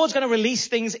the Lord's going to release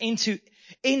things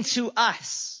into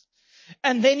us.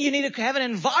 And then you need to have an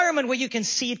environment where you can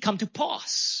see it come to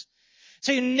pass.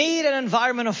 So you need an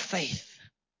environment of faith.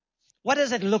 What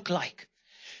does it look like?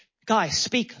 Guys,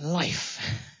 speak life.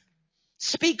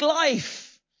 Speak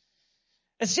life.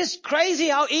 It's just crazy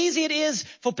how easy it is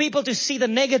for people to see the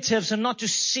negatives and not to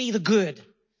see the good.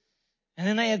 And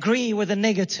then they agree with the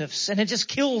negatives, and it just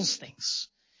kills things.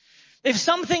 If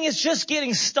something is just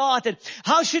getting started,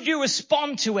 how should you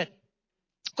respond to it?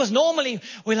 Because normally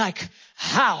we're like,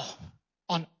 how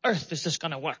on earth is this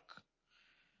going to work?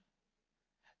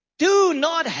 Do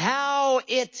not how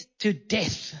it to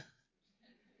death.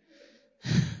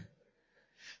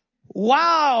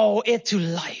 Wow it to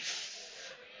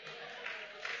life.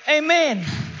 Amen.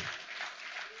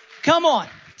 Come on.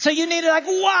 So you need to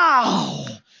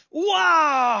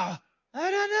wow.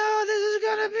 I don't know, this is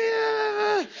going to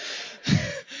be,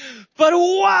 but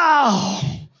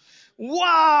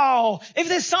wow. If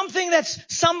there's something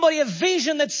a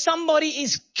vision that somebody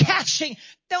is catching,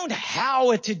 don't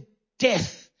how it to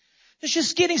death. It's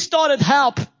just getting started.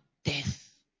 Help. Death.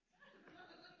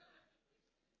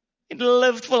 It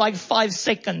lived for like 5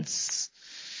 seconds.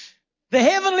 The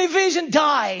heavenly vision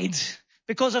died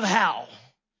because of how.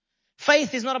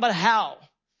 Faith is not about how.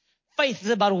 Faith is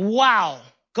about wow.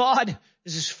 God,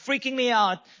 this is freaking me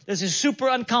out. This is super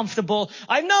uncomfortable.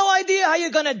 I have no idea how you're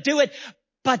going to do it.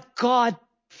 But God,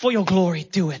 for your glory,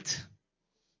 do it.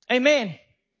 Amen.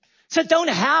 So don't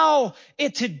how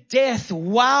it to death.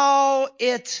 Wow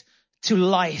it to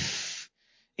life.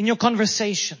 In your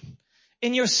conversation.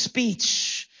 In your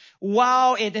speech.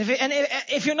 Wow it.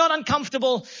 If you're not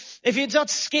uncomfortable, if it's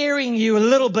not scaring you a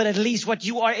little bit at least what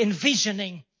you are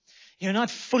envisioning, you're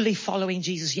not fully following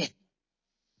Jesus yet.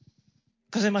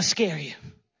 Because it must scare you.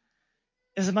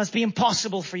 Because it must be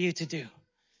impossible for you to do.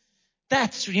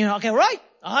 That's, okay, right.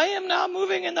 I am now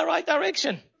moving in the right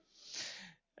direction.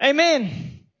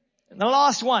 Amen. And the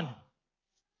last one.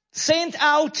 Sent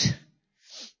out,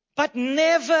 but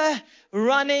never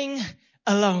running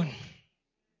alone.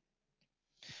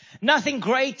 Nothing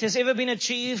great has ever been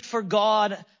achieved for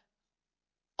God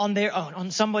on their own, on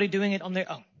somebody doing it on their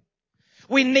own.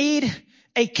 We need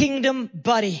a kingdom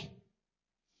buddy.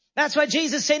 That's why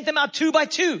Jesus sent them out 2 by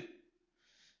 2.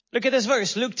 Look at this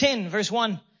verse, Luke 10, verse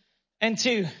 1 and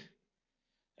 2.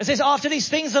 It says, after these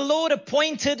things, the Lord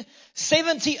appointed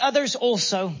 70 others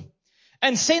also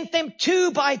and sent them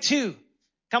 2 by 2.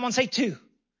 Come on, say 2.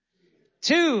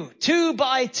 2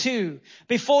 by 2.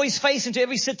 Before his face into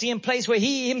every city and place where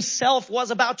he himself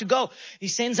was about to go. He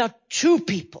sends out 2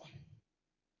 people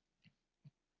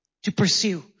to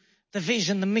pursue the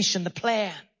vision, the mission, the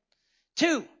plan.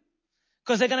 2.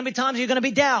 Because there are going to be times you're going to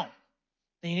be down.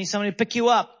 Then you need somebody to pick you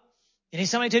up. You need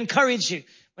somebody to encourage you.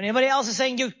 When everybody else is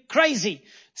saying you're crazy,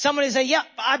 somebody say, yeah,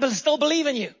 I still believe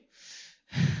in you.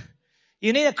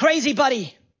 You need a crazy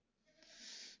buddy.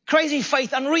 Crazy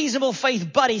faith, unreasonable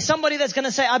faith buddy. Somebody that's going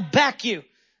to say, I back you.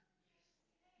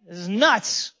 This is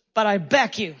nuts, but I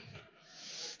back you.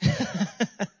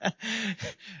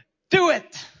 Do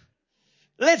it.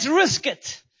 Let's risk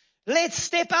it. Let's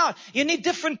step out. You need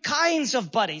different kinds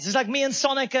of buddies. It's like me and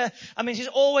Sonica. I mean, she's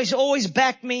always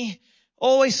backed me,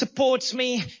 always supports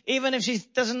me, even if she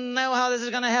doesn't know how this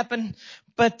is going to happen.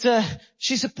 But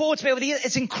she supports me over the years.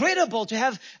 It's incredible to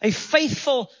have a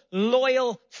faithful,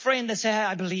 loyal friend that says, hey,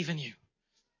 I believe in you.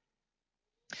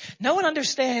 No one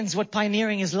understands what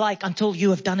pioneering is like until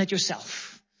you have done it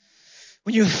yourself.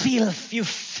 When you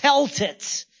felt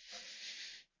it.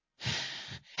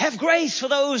 Have grace for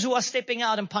those who are stepping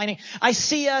out and pioneering. I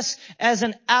see us as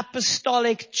an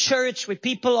apostolic church where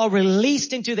people are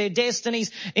released into their destinies,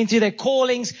 into their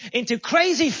callings, into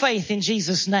crazy faith in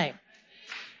Jesus' name.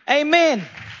 Amen.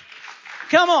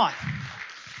 Come on.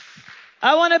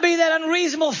 I want to be that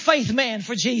unreasonable faith man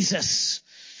for Jesus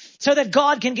so that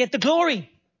God can get the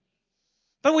glory.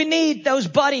 But we need those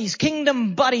buddies,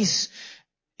 kingdom buddies.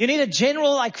 You need a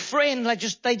general like friend,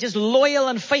 they just loyal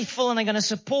and faithful and they're going to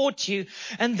support you.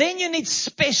 And then you need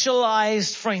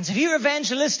specialized friends. If you're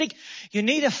evangelistic, you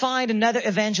need to find another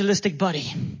evangelistic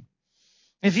buddy.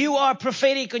 If you are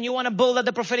prophetic and you want to build up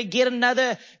the prophetic, get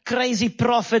another crazy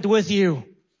prophet with you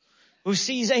who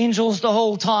sees angels the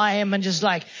whole time and just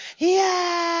like,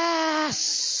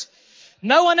 yes.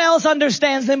 No one else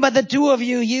understands them but the 2 of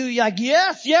you. You're like,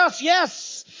 yes.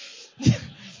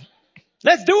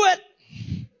 Let's do it.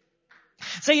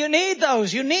 So you need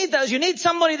those. You need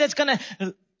somebody that's going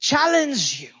to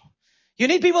challenge you. You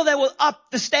need people that will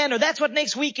up the standard. That's what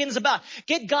next weekend's about.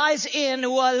 Get guys in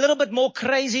who are a little bit more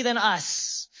crazy than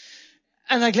us.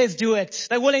 And let's do it.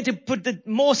 They're willing to put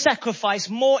more sacrifice,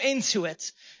 more into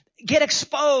it. Get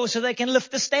exposed so they can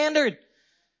lift the standard.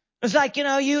 It's like, you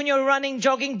and your running,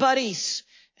 jogging buddies.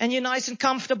 And you're nice and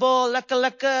comfortable,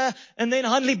 lekker. And then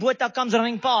Hanley Botha comes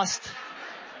running past.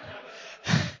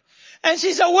 And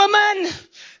she's a woman.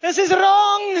 This is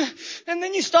wrong. And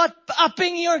then you start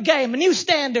upping your game. A new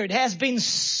standard has been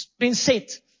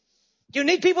set. You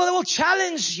need people that will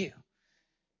challenge you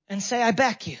and say, I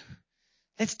back you.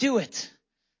 Let's do it.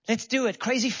 Let's do it.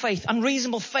 Crazy faith,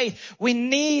 unreasonable faith. We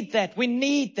need that.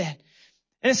 And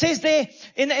it says there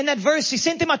in that verse, he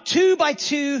sent them out 2 by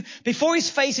 2 before his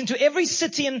face into every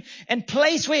city and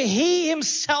place where he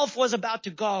himself was about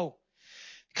to go.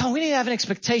 Come on, we need to have an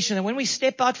expectation that when we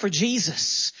step out for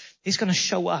Jesus, he's going to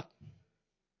show up.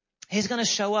 He's going to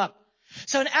show up.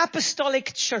 So an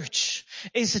apostolic church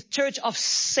is a church of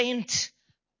sent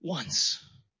ones.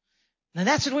 Now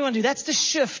that's what we want to do. That's the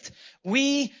shift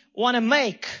we want to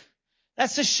make.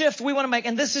 That's the shift we want to make.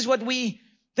 And this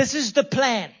is the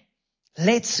plan.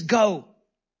 Let's go.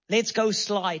 Let's go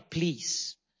slide,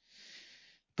 please.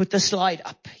 Put the slide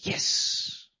up.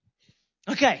 Yes.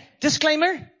 Okay.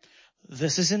 Disclaimer.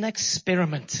 This is an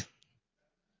experiment.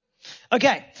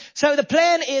 Okay, so the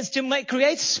plan is to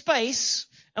create space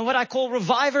and what I call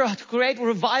create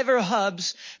reviver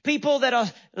hubs, people that are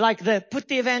like put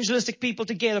the evangelistic people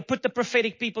together, put the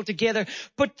prophetic people together,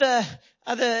 put the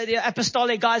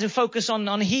apostolic guys who focus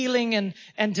on healing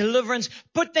and deliverance,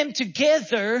 put them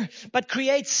together, but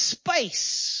create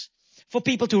space for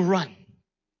people to run.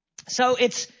 So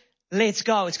it's Let's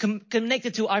Go. It's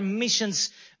connected to our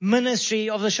missions ministry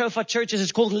of the Shofar churches.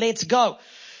 It's called Let's Go.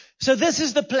 So this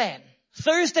is the plan.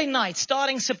 Thursday night,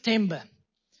 starting September.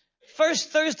 First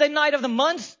Thursday night of the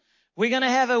month, we're going to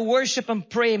have a worship and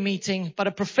prayer meeting, but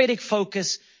a prophetic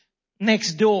focus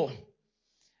next door.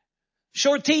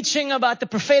 Short teaching about the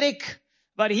prophetic,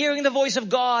 about hearing the voice of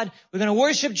God. We're going to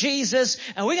worship Jesus,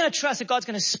 and we're going to trust that God's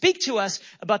going to speak to us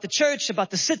about the church, about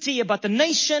the city, about the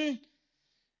nation. And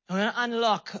we're going to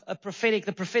unlock the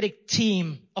prophetic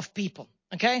team of people.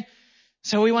 Okay?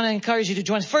 So we want to encourage you to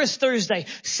join us. First Thursday.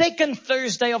 Second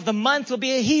Thursday of the month will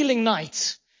be a healing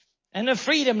night and a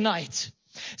freedom night.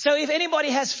 So if anybody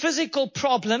has physical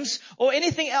problems or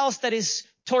anything else that is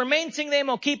tormenting them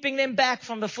or keeping them back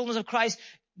from the fullness of Christ,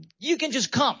 you can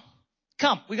just come.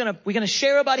 Come. We're going to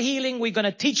share about healing. We're going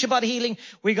to teach about healing.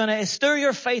 We're going to stir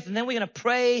your faith, and then we're going to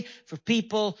pray for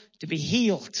people to be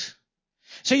healed.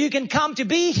 So you can come to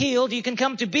be healed. You can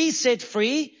come to be set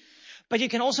free, but you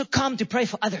can also come to pray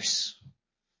for others.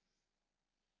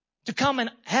 To come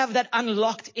and have that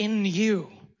unlocked in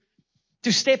you.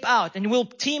 To step out, and we'll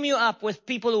team you up with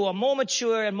people who are more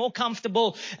mature and more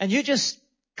comfortable, and you just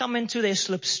come into their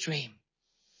slipstream.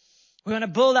 We're going to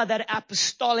build out that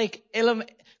apostolic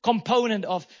component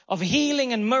of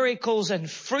healing and miracles and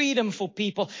freedom for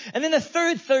people. And then the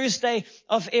third Thursday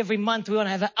of every month, we're going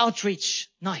to have an outreach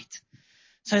night.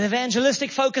 So the evangelistic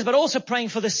focus, but also praying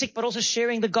for the sick, but also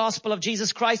sharing the gospel of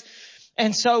Jesus Christ.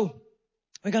 And so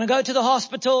we're going to go to the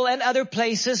hospital and other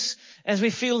places as we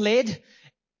feel led.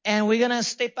 And we're going to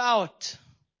step out.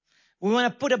 We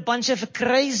want to put a bunch of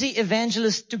crazy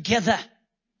evangelists together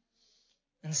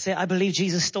and say, I believe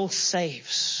Jesus still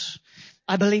saves.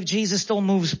 I believe Jesus still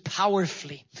moves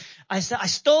powerfully. I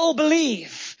still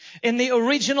believe in the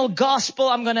original gospel.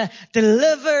 I'm going to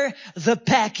deliver the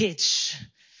package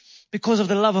because of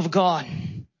the love of God.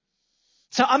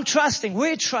 So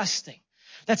we're trusting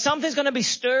that something's going to be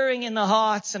stirring in the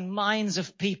hearts and minds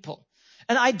of people.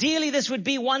 And ideally, this would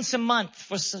be once a month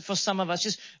for some of us,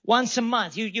 just once a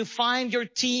month. You find your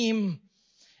team,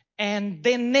 and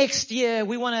then next year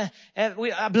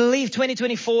I believe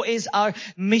 2024 is our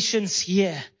missions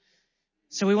year.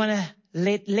 So we want to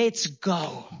let's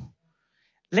go.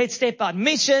 Let's step out.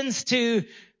 Missions to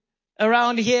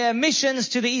around here, missions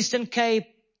to the Eastern Cape,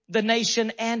 the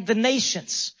nation and the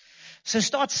nations. So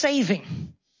start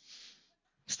saving.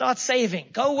 Start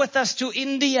saving. Go with us to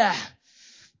India.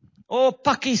 Or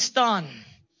Pakistan.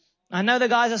 I know the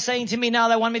guys are saying to me now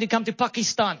they want me to come to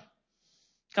Pakistan.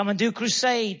 Come and do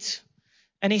crusade.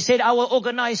 And he said, I will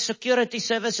organize security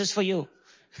services for you.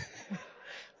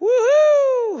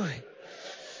 Woohoo!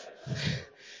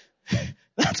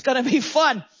 That's going to be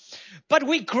fun. But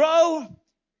we grow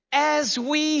as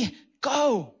we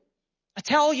go. I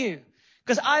tell you.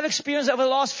 Because I've experienced over the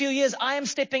last few years, I am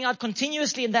stepping out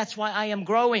continuously, and that's why I am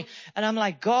growing. And I'm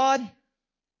like, God,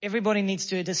 everybody needs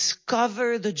to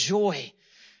discover the joy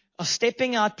of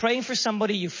stepping out, praying for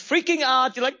somebody. You're freaking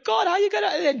out. You're like, God, how are you going to?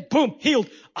 And then boom, healed.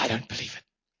 I don't believe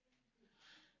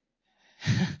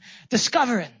it.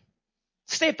 Discover it.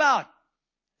 Step out.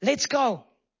 Let's go.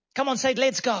 Come on, say it.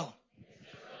 Let's go.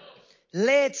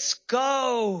 Let's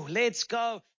go. Let's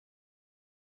go.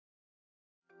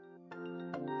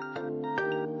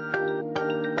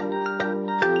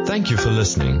 Thank you for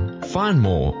listening. Find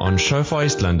more on Shofar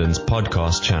East London's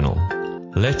podcast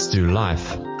channel. Let's do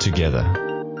life together.